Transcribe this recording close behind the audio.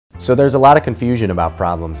So there's a lot of confusion about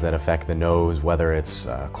problems that affect the nose, whether it's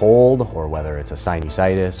cold or whether it's a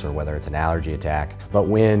sinusitis or whether it's an allergy attack. But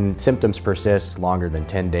when symptoms persist longer than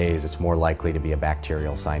 10 days, it's more likely to be a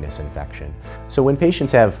bacterial sinus infection. So when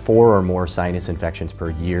patients have 4 or more sinus infections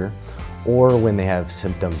per year, or when they have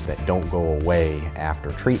symptoms that don't go away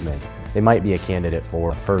after treatment, they might be a candidate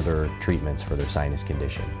for further treatments for their sinus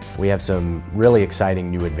condition. We have some really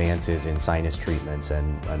exciting new advances in sinus treatments,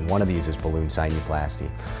 and one of these is balloon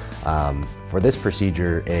sinuplasty. For this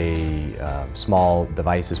procedure, a small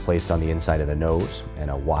device is placed on the inside of the nose,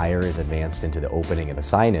 and a wire is advanced into the opening of the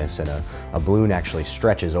sinus, and a balloon actually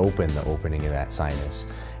stretches open the opening of that sinus.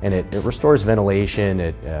 And it restores ventilation,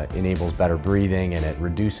 it enables better breathing, and it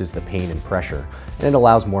reduces the pain and pressure. And it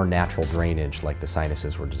allows more natural drainage like the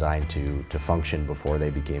sinuses were designed to function before they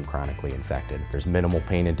became chronically infected. There's minimal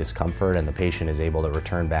pain and discomfort, and the patient is able to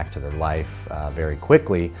return back to their life very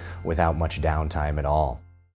quickly without much downtime at all.